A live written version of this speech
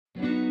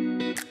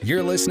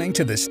You're listening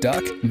to the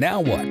Stuck Now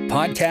What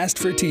podcast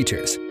for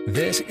teachers.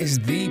 This is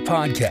the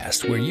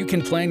podcast where you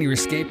can plan your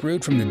escape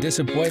route from the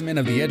disappointment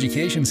of the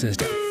education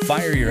system,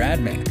 fire your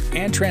admin,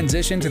 and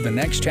transition to the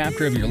next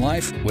chapter of your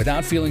life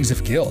without feelings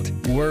of guilt,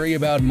 worry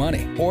about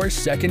money, or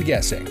second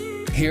guessing.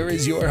 Here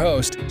is your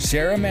host,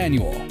 Sarah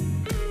Manuel.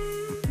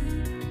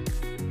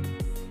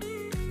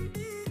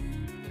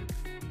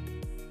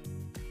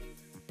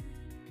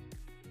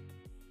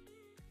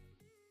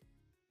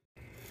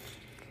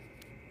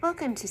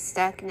 Welcome to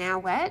Stuck Now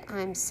What.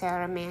 I'm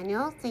Sarah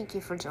Manuel. Thank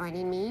you for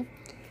joining me.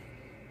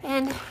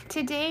 And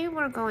today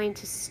we're going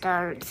to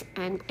start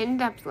an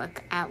in-depth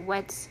look at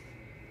what's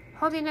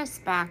holding us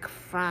back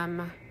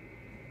from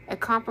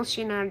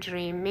accomplishing our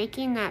dream,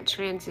 making that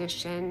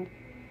transition,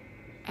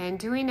 and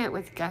doing it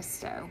with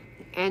gusto.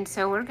 And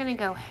so we're going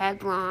to go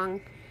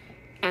headlong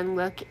and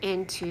look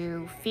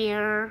into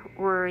fear,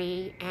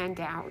 worry, and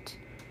doubt.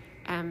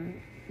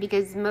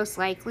 Because most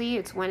likely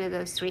it's one of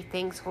those three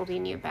things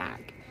holding you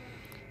back.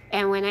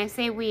 And when I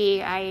say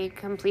we, I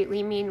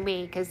completely mean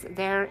we, because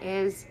there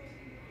is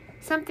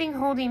something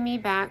holding me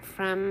back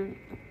from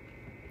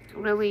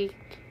really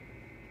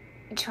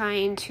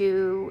trying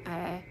to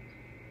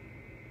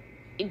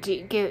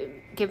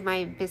give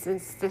my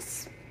business,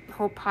 this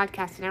whole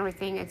podcast and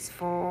everything, its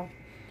full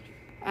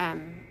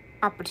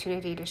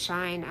opportunity to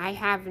shine. I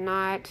have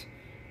not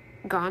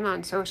gone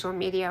on social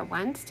media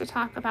once to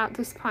talk about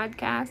this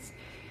podcast.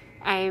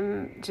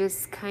 I'm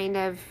just kind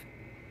of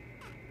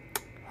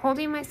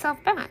holding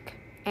myself back,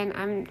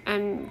 and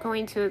I'm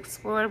going to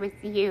explore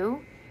with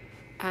you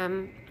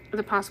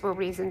the possible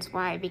reasons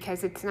why,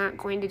 because it's not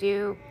going to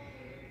do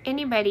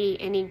anybody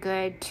any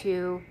good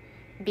to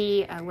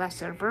be a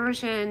lesser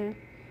version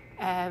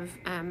of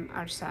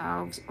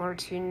ourselves, or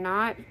to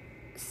not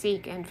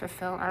seek and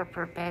fulfill our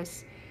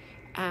purpose.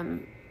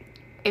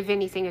 If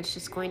anything, it's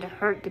just going to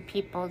hurt the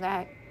people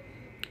that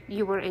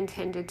you were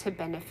intended to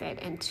benefit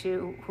and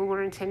who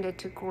were intended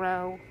to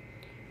grow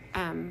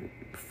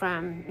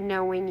from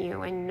knowing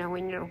you and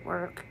knowing your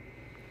work.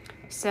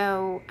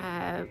 So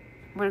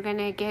we're going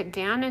to get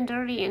down and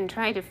dirty and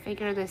try to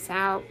figure this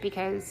out,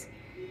 because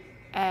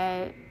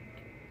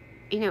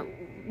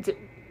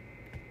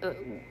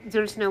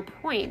there's no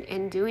point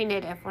in doing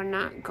it if we're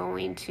not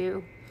going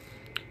to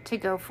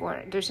go for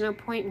it. There's no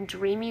point in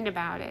dreaming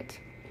about it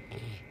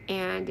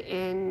and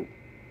in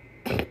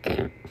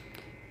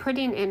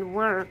putting in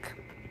work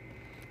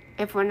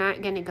if we're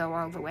not going to go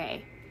all the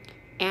way.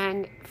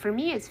 And for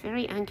me, it's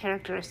very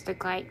uncharacteristic,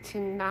 to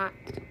not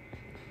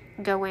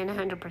go in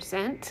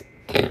 100%.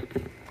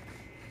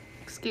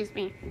 Excuse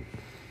me.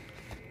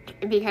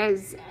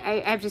 Because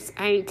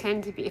I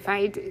tend to be, if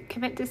I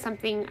commit to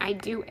something, I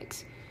do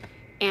it.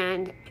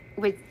 And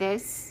with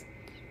this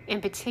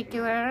in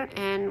particular,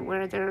 and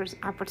where there's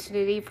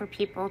opportunity for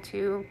people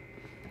to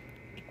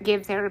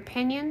give their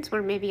opinions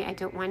where maybe I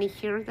don't want to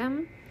hear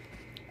them,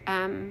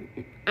 I'm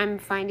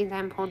finding that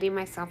I'm holding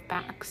myself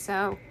back.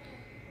 So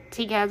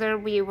together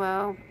we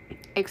will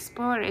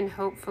explore and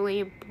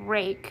hopefully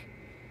break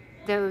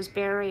those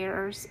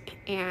barriers,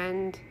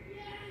 and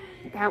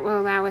that will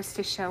allow us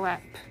to show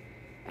up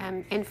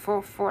in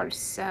full force.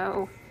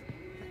 So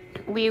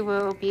we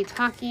will be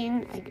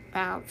talking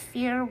about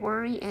fear,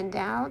 worry, and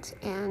doubt,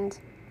 and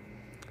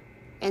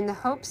in the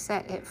hopes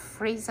that it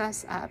frees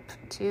us up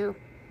to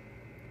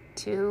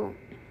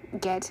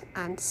get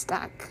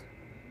unstuck.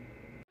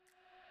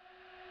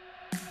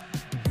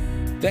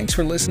 Thanks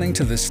for listening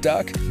to the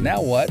Stuck Now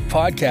What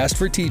podcast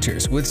for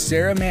teachers with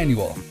Sarah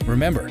Manuel.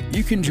 Remember,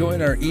 you can join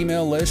our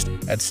email list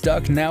at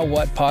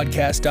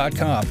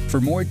stucknowwhatpodcast.com for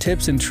more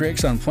tips and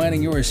tricks on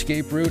planning your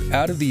escape route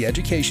out of the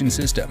education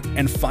system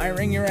and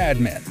firing your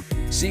admin.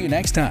 See you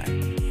next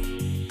time.